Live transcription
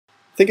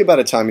Think about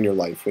a time in your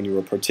life when you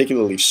were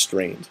particularly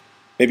strained.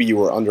 Maybe you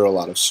were under a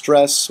lot of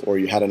stress or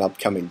you had an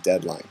upcoming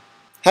deadline.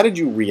 How did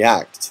you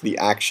react to the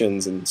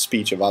actions and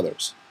speech of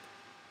others?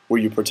 Were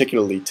you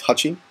particularly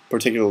touchy,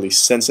 particularly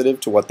sensitive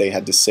to what they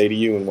had to say to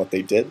you and what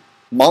they did?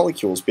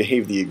 Molecules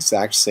behave the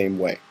exact same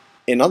way.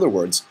 In other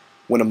words,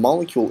 when a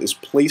molecule is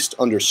placed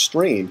under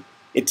strain,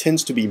 it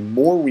tends to be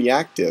more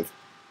reactive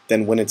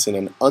than when it's in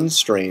an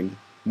unstrained,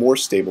 more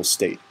stable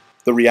state.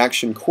 The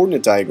reaction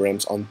coordinate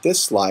diagrams on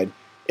this slide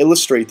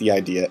illustrate the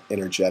idea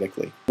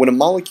energetically. When a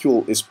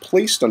molecule is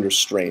placed under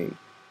strain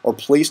or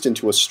placed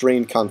into a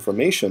strained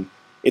conformation,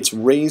 it's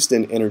raised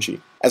in energy.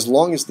 As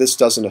long as this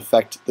doesn't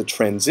affect the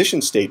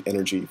transition state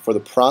energy for the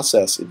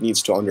process it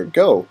needs to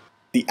undergo,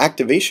 the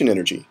activation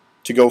energy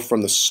to go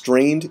from the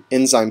strained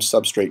enzyme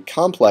substrate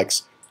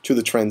complex to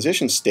the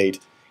transition state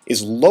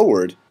is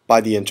lowered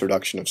by the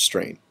introduction of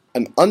strain.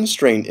 An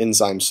unstrained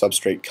enzyme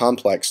substrate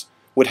complex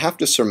would have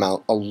to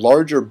surmount a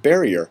larger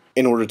barrier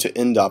in order to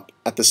end up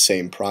at the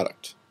same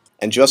product.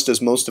 And just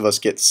as most of us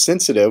get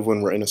sensitive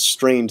when we're in a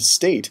strained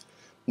state,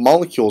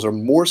 molecules are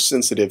more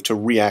sensitive to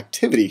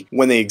reactivity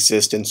when they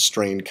exist in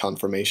strained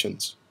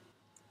conformations.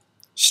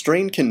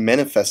 Strain can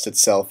manifest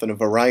itself in a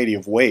variety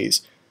of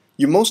ways.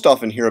 You most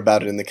often hear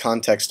about it in the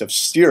context of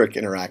steric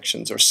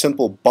interactions or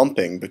simple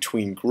bumping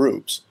between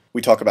groups.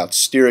 We talk about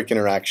steric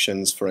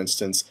interactions, for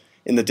instance,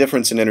 in the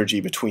difference in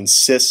energy between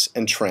cis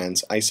and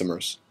trans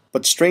isomers.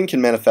 But strain can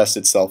manifest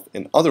itself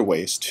in other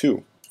ways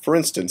too. For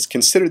instance,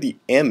 consider the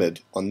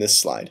amide on this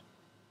slide.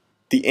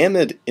 The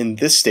amide in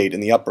this state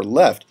in the upper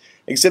left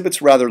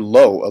exhibits rather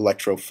low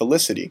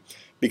electrophilicity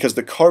because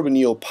the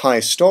carbonyl pi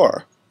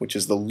star, which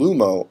is the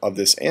LUMO of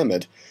this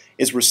amide,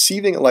 is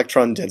receiving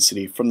electron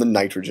density from the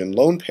nitrogen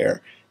lone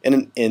pair in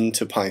an N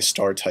to pi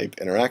star type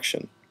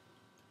interaction.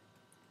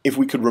 If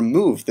we could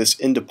remove this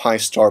N to pi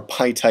star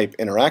pi type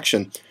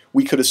interaction,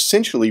 we could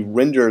essentially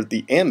render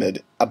the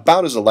amide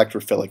about as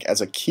electrophilic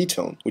as a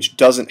ketone, which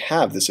doesn't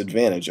have this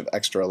advantage of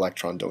extra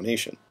electron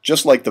donation.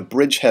 Just like the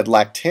bridgehead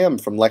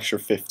lactam from lecture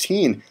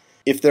 15,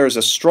 if there is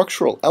a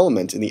structural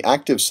element in the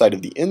active site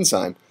of the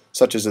enzyme,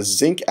 such as a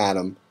zinc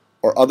atom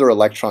or other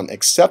electron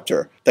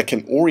acceptor that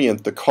can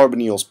orient the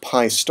carbonyl's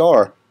pi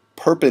star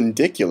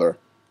perpendicular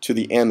to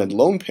the amide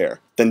lone pair,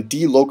 then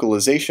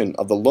delocalization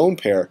of the lone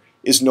pair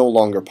is no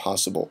longer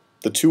possible.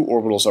 The two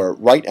orbitals are at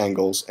right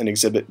angles and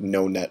exhibit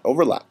no net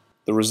overlap.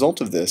 The result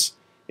of this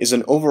is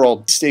an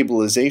overall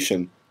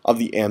destabilization of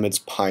the amide's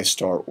pi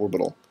star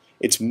orbital.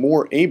 It's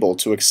more able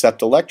to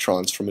accept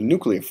electrons from a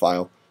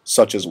nucleophile,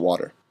 such as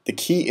water. The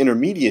key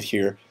intermediate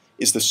here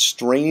is the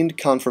strained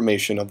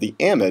conformation of the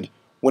amide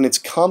when it's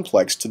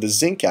complex to the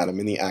zinc atom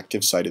in the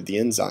active site of the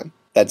enzyme.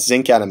 That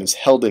zinc atom is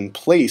held in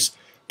place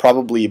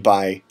probably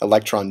by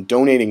electron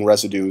donating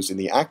residues in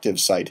the active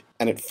site,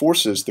 and it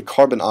forces the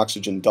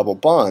carbon-oxygen double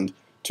bond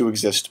to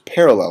exist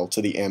parallel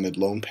to the amide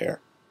lone pair.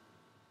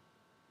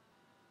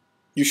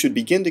 You should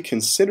begin to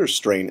consider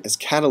strain as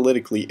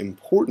catalytically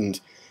important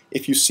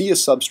if you see a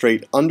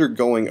substrate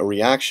undergoing a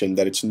reaction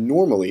that it's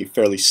normally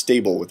fairly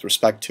stable with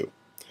respect to.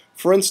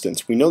 For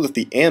instance, we know that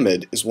the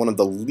amide is one of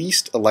the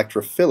least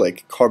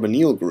electrophilic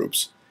carbonyl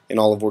groups in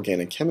all of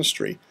organic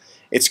chemistry.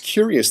 It's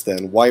curious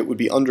then why it would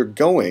be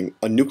undergoing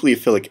a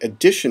nucleophilic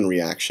addition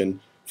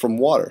reaction from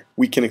water.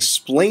 We can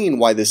explain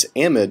why this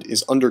amide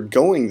is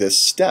undergoing this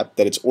step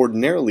that it's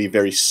ordinarily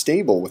very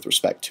stable with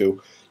respect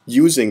to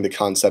using the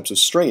concepts of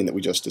strain that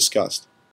we just discussed.